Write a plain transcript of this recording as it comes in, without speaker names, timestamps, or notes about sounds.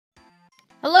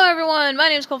Hello everyone, my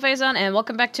name is ColdPhazon, and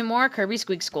welcome back to more Kirby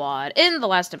Squeak Squad. In the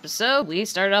last episode, we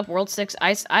started up World 6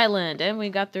 Ice Island, and we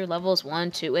got through levels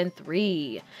 1, 2, and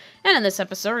 3. And in this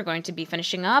episode, we're going to be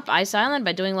finishing up Ice Island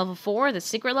by doing level 4, the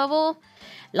secret level,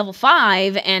 level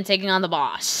 5, and taking on the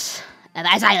boss of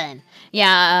Ice Island.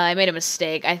 Yeah, I made a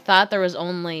mistake. I thought there was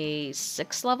only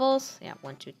 6 levels. Yeah,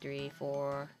 1, 2, 3,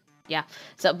 4. Yeah,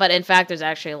 but in fact, there's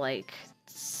actually like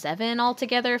 7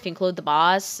 altogether if you include the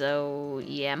boss, so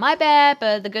yeah, my bad,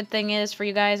 but the good thing is for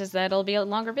you guys is that it'll be a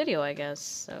longer video, I guess,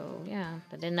 so yeah,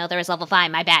 I didn't know there was level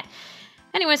 5, my bad.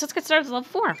 Anyways, let's get started with level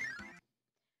 4.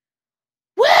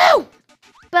 Woo!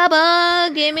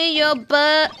 Bubba, give me your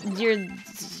your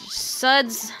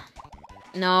suds.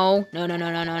 No,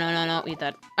 eat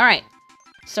that. Alright,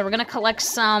 so we're gonna collect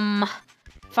some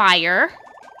fire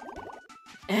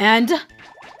and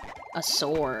a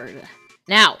sword.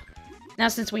 Now,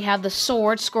 since we have the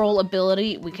sword scroll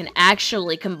ability, we can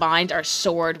actually combine our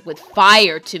sword with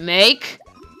fire to make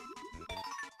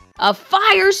a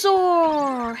fire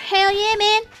sword! Hell yeah,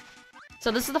 man!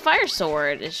 So this is the fire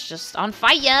sword. It's just on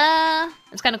fire!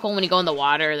 It's kind of cool when you go in the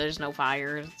water, there's no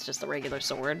fire. It's just a regular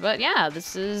sword. But yeah,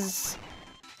 this is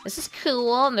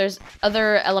cool. And there's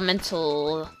other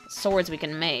elemental swords we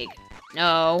can make.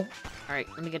 No. Alright,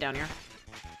 let me get down here.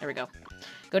 There we go.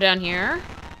 Go down here.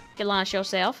 Get launch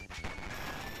yourself.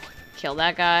 Kill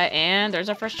that guy, and there's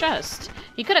our first chest.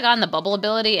 You could have gotten the bubble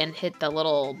ability and hit the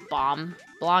little bomb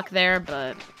block there,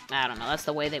 but I don't know. That's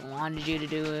the way they wanted you to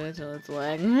do it, so it's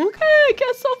like, okay, I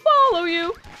guess I'll follow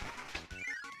you.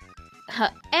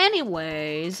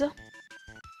 Anyways,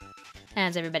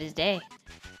 how's everybody's day?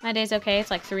 My day's okay.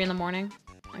 It's like 3 in the morning,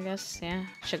 I guess. Yeah,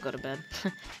 should go to bed.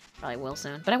 Probably will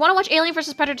soon. But I want to watch Alien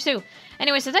vs. Predator 2.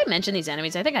 Anyways, did I mention these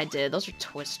enemies? I think I did. Those are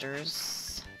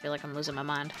twisters. I feel like I'm losing my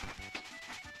mind.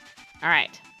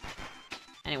 Alright.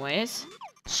 Anyways,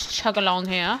 let's chug along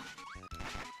here.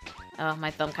 Oh, my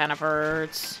thumb kind of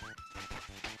hurts.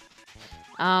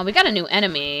 We got a new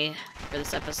enemy for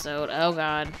this episode. Oh,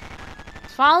 God.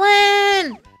 It's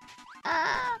fallen!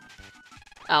 Ah!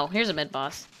 Oh, here's a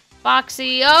mid-boss.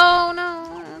 Foxy! Oh,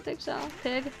 no, I don't think so.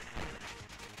 Pig.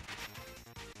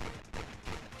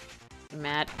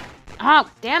 Matt. Oh,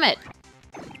 damn it!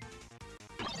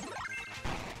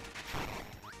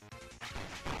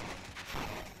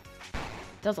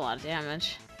 Does a lot of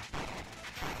damage.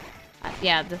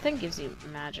 Yeah, the thing gives you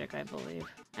magic, I believe.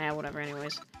 Yeah, whatever,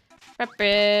 anyways. Wait,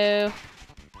 they're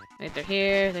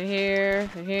here, they're here,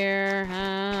 they're here.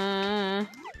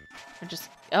 They're just...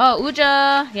 Oh,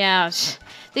 Uja! Yeah,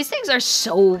 these things are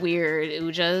so weird,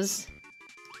 Ujas.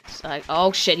 It's like,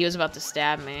 oh shit, he was about to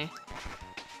stab me.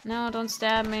 No, don't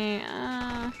stab me.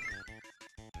 Oh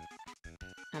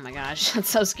my gosh,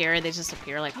 that's so scary. They just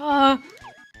appear like, oh.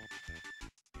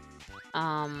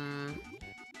 I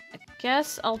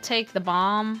guess I'll take the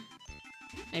bomb.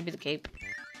 Maybe the cape.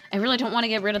 I really don't want to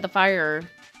get rid of the fire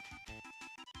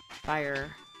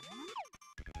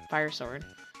sword.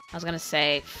 I was gonna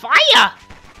say, fire!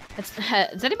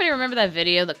 Does anybody remember that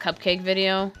video, the cupcake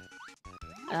video?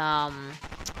 By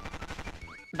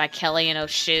Kelly and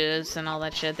O'Shoes and all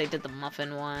that shit. They did the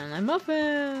muffin one. Like,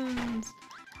 muffins!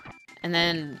 And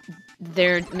then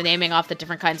they're naming off the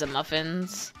different kinds of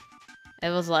muffins. It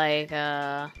was like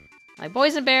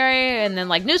boysenberry, and then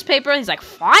like newspaper, and he's like,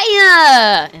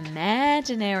 fire!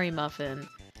 Imaginary muffin.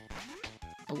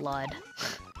 Blood.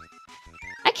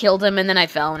 I killed him, and then I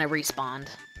fell, and I respawned.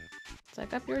 It's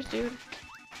like, up yours, dude.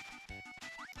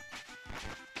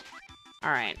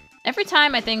 Alright. Every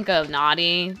time I think of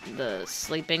Naughty, the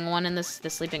sleeping one in this,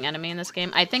 the sleeping enemy in this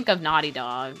game, I think of Naughty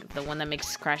Dog, the one that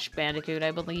makes Crash Bandicoot,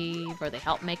 I believe, or they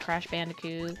help make Crash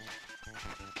Bandicoot.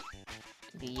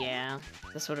 Yeah,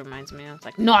 that's what it reminds me of. It's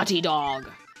like, Naughty Dog!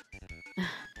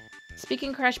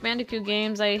 Speaking Crash Bandicoot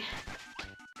games, I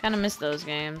kind of miss those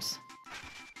games.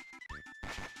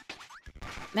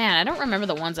 Man, I don't remember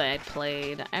the ones I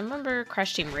played. I remember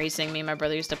Crash Team Racing, me and my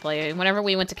brother used to play it. Whenever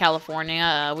we went to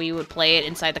California, we would play it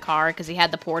inside the car because he had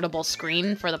the portable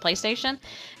screen for the PlayStation. And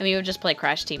we would just play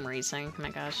Crash Team Racing. Oh my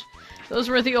gosh. Those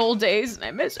were the old days, and I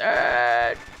miss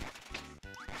it!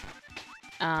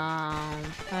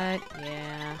 But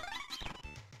yeah.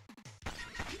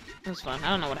 It was fun. I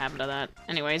don't know what happened to that.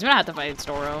 Anyways, we're gonna have to fight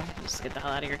Storo. Just get the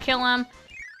hell out of here. Kill him.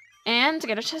 And to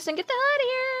get our chest and get the hell out of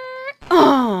here.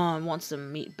 Oh, I want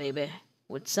some meat, baby.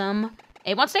 With some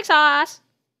A1 steak sauce.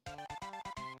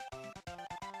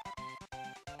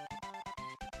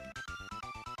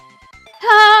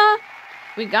 Ha!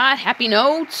 We got Happy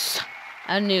Notes.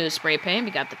 A new spray paint.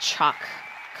 We got the chalk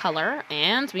color.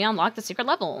 And we unlocked the secret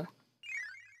level.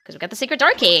 Because we got the secret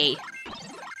door key.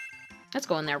 Let's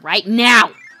go in there right now.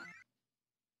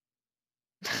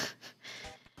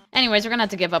 Anyways, we're gonna have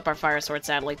to give up our fire sword,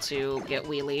 sadly, to get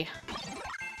wheelie.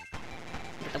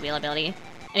 Get the wheel ability.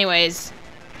 Anyways,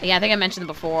 yeah, I think I mentioned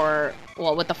before,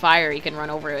 well, with the fire, you can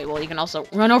run over it. Well, you can also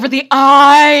run over the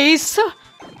ice!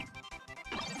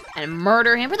 And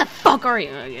murder him. Where the fuck are you?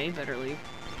 Oh, yeah, you better leave.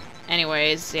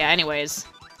 Anyways.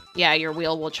 Yeah, your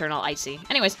wheel will turn all icy.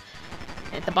 Anyways,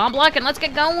 hit the bomb block and let's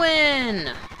get going!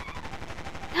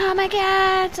 Oh my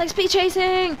god, it's like speed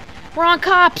chasing! We're on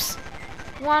cops!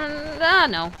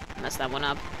 No. Messed that one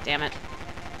up. Damn it.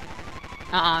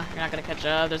 You're not gonna catch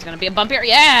up. There's gonna be a bump here.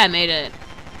 Yeah, I made it.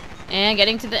 And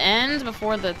getting to the end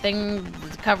before the thing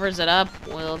covers it up,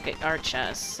 we'll get our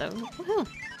chest. So, woohoo.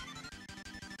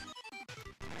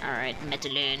 Alright,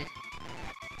 Metalin.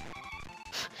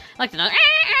 I like to know.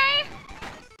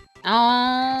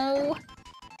 Oh.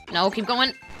 No, keep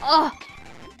going. Oh.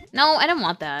 No, I didn't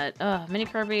want that. Mini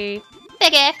Kirby.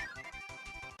 Biggie.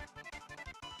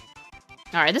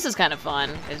 Alright, this is kind of fun,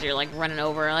 because you're, like, running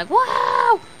over, like,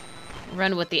 wow!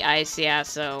 Run with the ice, yeah,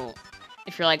 so...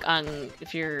 If you're, like,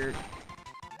 if you're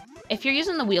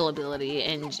using the wheel ability,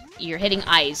 and you're hitting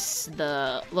ice,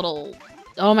 the little...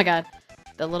 Oh my god.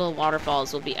 The little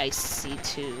waterfalls will be icy,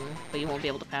 too. But you won't be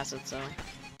able to pass it, so...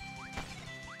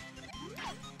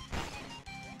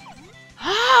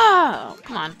 Ah!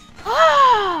 Come on.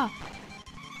 Ah!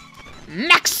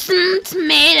 Maximum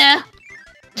Tomato!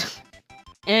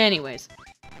 Anyways.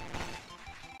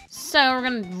 So, we're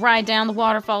gonna ride down the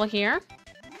waterfall here.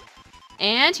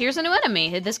 And here's a new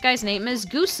enemy. This guy's name is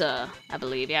Goosa, I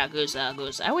believe. Yeah,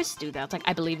 Goosa. I always do that. It's like,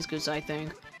 I believe it's Goosa, I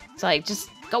think. It's like, just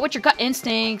go with your gut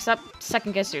instinct. Stop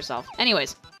second-guessing yourself.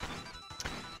 Anyways.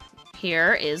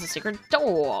 Here is a secret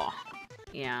door.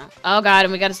 Yeah. Oh, God,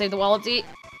 and we gotta save the Waddle Dee.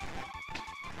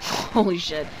 Holy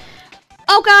shit.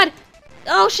 Oh, God!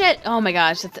 Oh, shit! Oh, my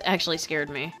gosh, that actually scared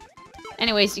me.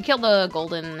 Anyways, you kill the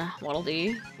golden Waddle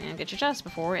Dee and get your chest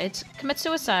before it commits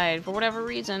suicide for whatever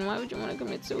reason. Why would you want to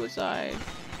commit suicide?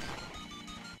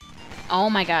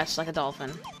 Oh my gosh, like a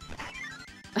dolphin.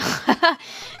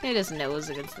 It just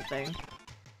knows against the thing.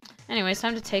 Anyways,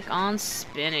 time to take on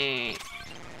Spinny.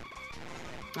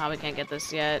 Oh, we can't get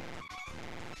this yet.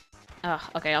 Ugh,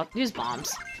 okay, I'll use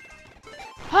bombs.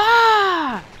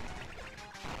 Ah!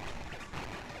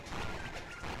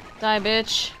 Die,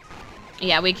 bitch.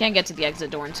 Yeah, we can't get to the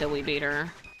exit door until we beat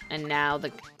her. And now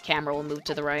the camera will move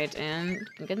to the right and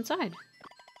can get inside.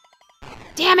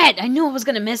 Damn it! I knew I was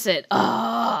gonna miss it.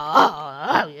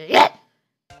 Oh, yeah.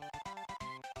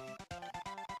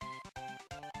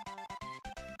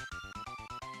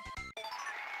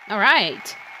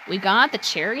 Alright. We got the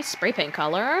cherry spray paint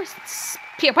color. It's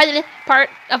part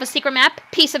of a secret map.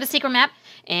 Piece of a secret map.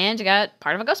 And you got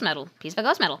part of a ghost medal. Piece of a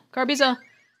ghost medal. Kirby's a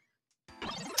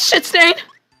shit stain.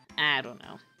 I don't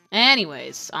know.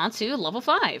 Anyways, on to level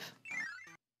 5.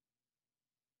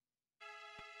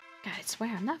 God, I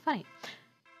swear, I'm not funny.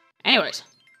 Anyways.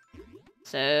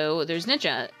 So, there's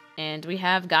Ninja. And we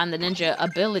have gotten the Ninja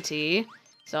ability.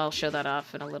 So I'll show that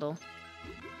off in a little.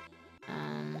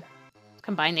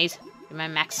 Combine these with my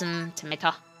Maxim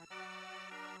Tomato.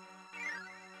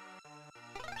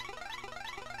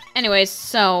 Anyways,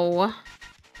 so...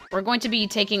 We're going to be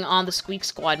taking on the Squeak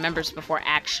Squad members before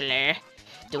actually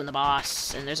doing the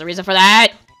boss, and there's a reason for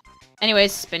that!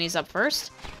 Anyways, Spinny's up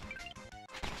first.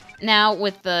 Now,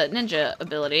 with the ninja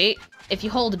ability, if you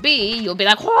hold B, you'll be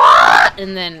like, "Wah!"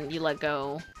 And then you let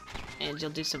go, and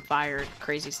you'll do some fire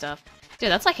crazy stuff. Dude,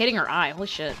 that's like hitting her eye, holy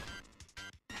shit.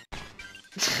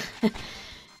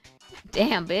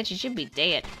 Damn, bitch, you should be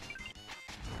dead.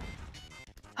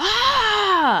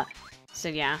 Ah! So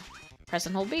yeah, press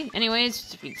and hold B. Anyways,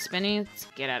 defeat Spinny, let's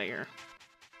get out of here.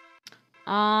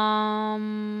 I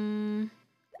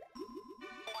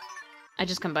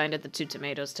just combined the 2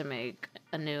 tomatoes to make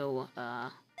a new,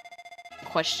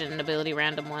 question ability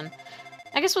random one.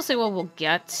 I guess we'll see what we'll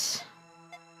get.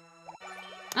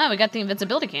 Oh, we got the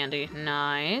invincibility candy.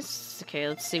 Nice. Okay,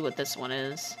 let's see what this one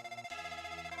is.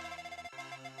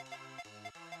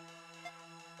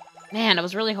 Man, I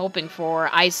was really hoping for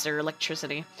ice or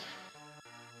electricity.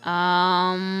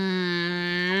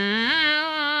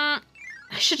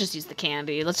 I should just use the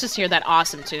candy. Let's just hear that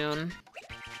awesome tune.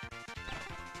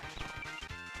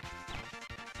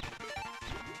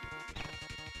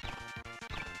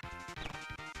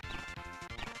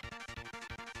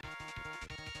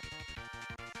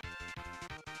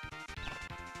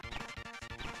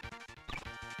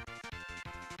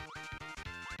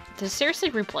 Did it seriously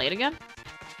replay it again?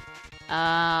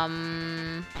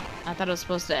 I thought it was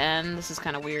supposed to end. This is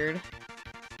kind of weird.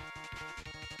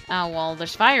 Oh, well,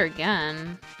 there's fire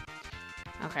again.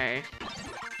 Okay.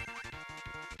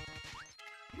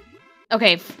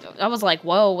 Okay, I was like,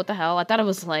 whoa, what the hell? I thought it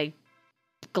was, like,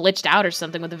 glitched out or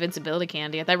something with invincibility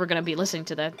candy. I thought we were gonna be listening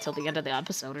to that till the end of the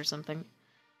episode or something.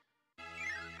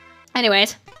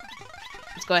 Anyways,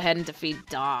 let's go ahead and defeat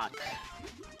Doc.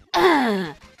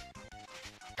 Cards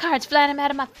flying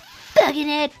out of my fucking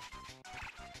head.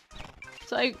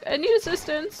 It's like, I need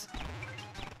assistance.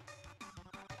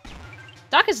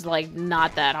 Doc is, like,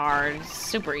 not that hard. It's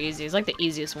super easy. It's, like, the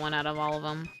easiest one out of all of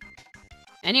them.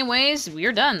 Anyways,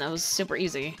 we're done. That was super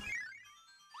easy.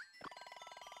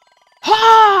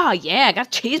 Ha! Yeah, I got a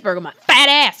cheeseburger on my fat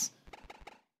ass.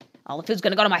 All the food's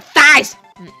gonna go to my thighs.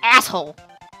 I'm an asshole.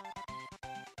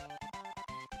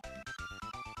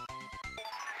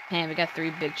 And we got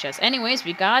 3 big chests. Anyways,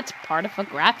 we got part of a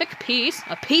graphic piece.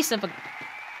 A piece of a...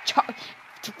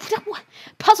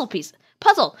 puzzle piece.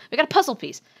 Puzzle. We got a puzzle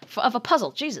piece of a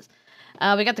puzzle. Jesus.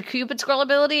 We got the Cupid scroll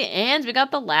ability, and we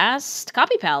got the last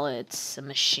copy palette. A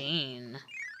machine.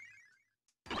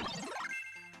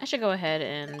 I should go ahead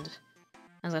and...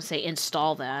 I was gonna say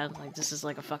install that. Like, this is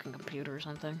like a fucking computer or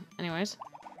something. Anyways.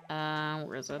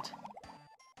 Where is it?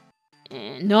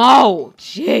 And no!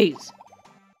 Jeez!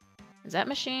 Is that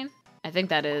machine? I think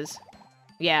that is.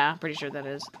 Yeah, pretty sure that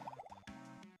is.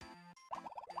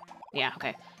 Yeah,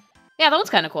 okay. Yeah, that one's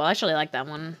kind of cool. I actually like that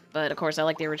one. But, of course, I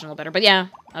like the original better. But, yeah,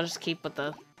 I'll just keep with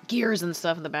the gears and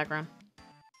stuff in the background.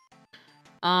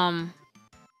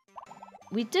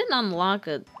 We didn't unlock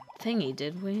a thingy,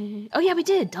 did we? Oh, yeah, we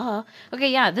did. Duh.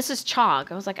 Okay, yeah, this is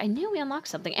Chalk. I was like, I knew we unlocked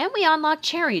something. And we unlocked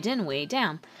Cherry, didn't we?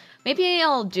 Damn. Maybe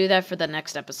I'll do that for the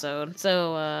next episode.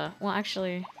 So, well,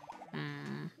 actually...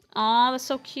 Aw, that's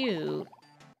so cute.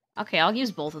 Okay, I'll use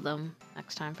both of them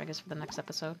next time, I guess, for the next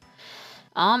episode.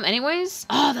 Anyways,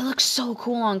 oh, that looks so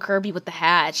cool on Kirby with the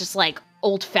hat. It's just like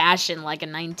old-fashioned, like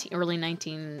a early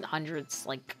 1900s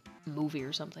like movie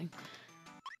or something.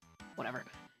 Whatever.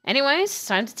 Anyways, it's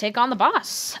time to take on the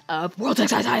boss of World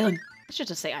X Ice Island. I should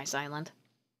just say Ice Island.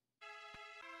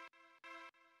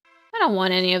 I don't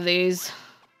want any of these.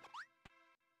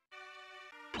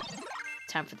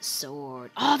 Time for the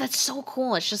sword. Oh, that's so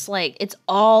cool. It's just like, it's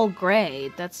all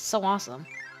gray. That's so awesome.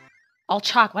 All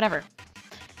chalk, whatever.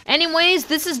 Anyways,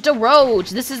 this is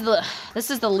DeRoach. This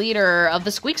is the leader of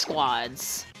the Squeak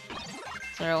Squads.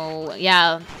 So,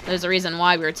 yeah, there's a reason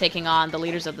why we were taking on the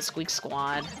leaders of the Squeak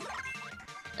Squad.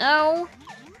 Oh.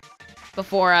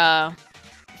 Before,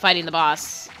 fighting the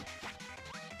boss.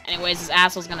 Anyways, this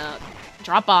asshole's gonna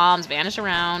drop bombs, vanish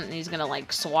around, and he's gonna,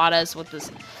 like, swat us with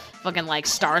this fucking, like,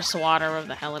 star swatter, whatever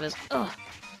the hell it is. Ugh.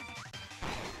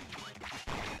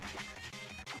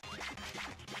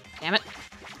 Damn it.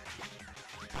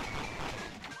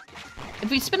 If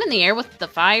we spin in the air with the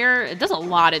fire, it does a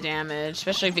lot of damage,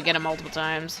 especially if you get it multiple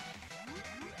times.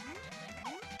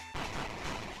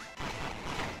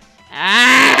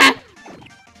 Ah!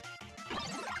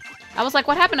 I was like,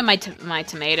 what happened to my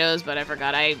tomatoes? But I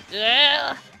forgot I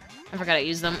forgot I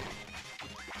used them.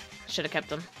 Should have kept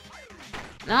them.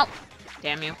 Nope.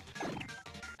 Damn you.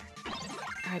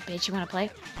 Alright, bitch, you wanna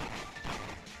play?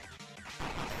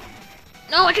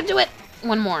 No, I can do it!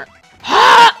 One more.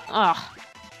 Ha! Ugh.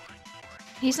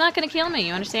 He's not gonna kill me,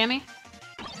 you understand me?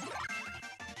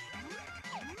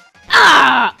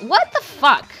 Ah! What the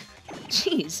fuck?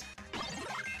 Jeez.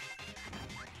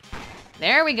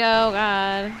 There we go,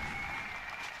 God.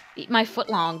 Eat my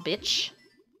footlong, bitch.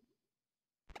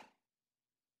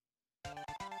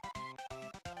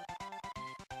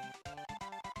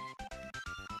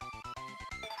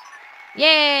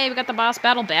 Yay, we got the boss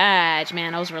battle badge.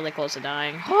 Man, I was really close to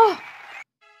dying.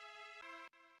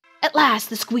 At last,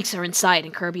 the squeaks are inside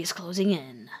and Kirby is closing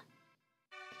in.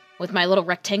 With my little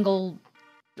rectangle,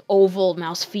 oval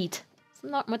mouse feet.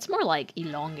 It's more like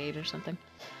elongate or something.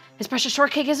 His precious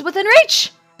shortcake is within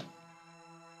reach!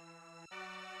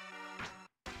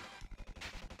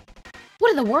 What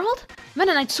in the world?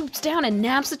 Meta Knight swoops down and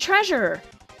nabs the treasure!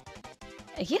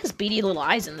 He has beady little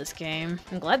eyes in this game.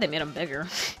 I'm glad they made him bigger.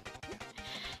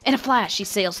 In a flash, she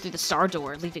sails through the star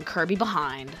door, leaving Kirby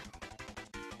behind.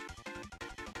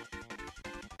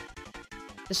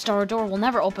 The star door will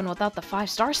never open without the 5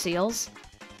 star seals.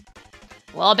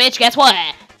 Well, bitch, guess what?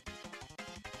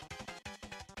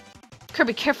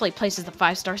 Kirby carefully places the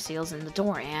 5 star seals in the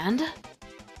door and...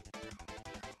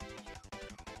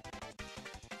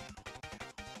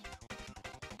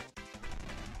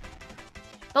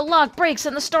 the lock breaks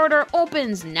and the star door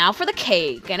opens. Now for the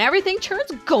cake, and everything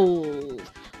turns gold.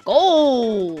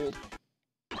 Gold!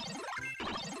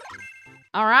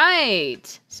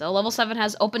 Alright, so level 7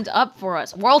 has opened up for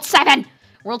us. World 7!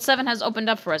 World 7 has opened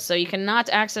up for us, so you cannot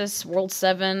access World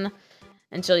 7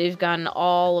 until you've gotten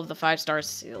all of the 5 star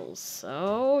seals.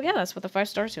 So, yeah, that's what the 5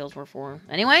 star seals were for.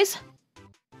 Anyways,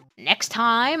 next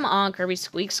time on Kirby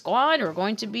Squeak Squad, we're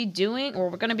going to be doing, or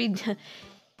we're going to be,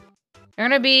 we're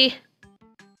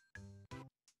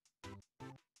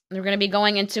going to be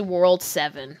going into World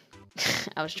 7.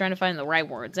 I was trying to find the right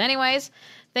words. Anyways,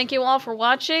 thank you all for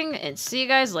watching, and see you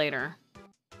guys later.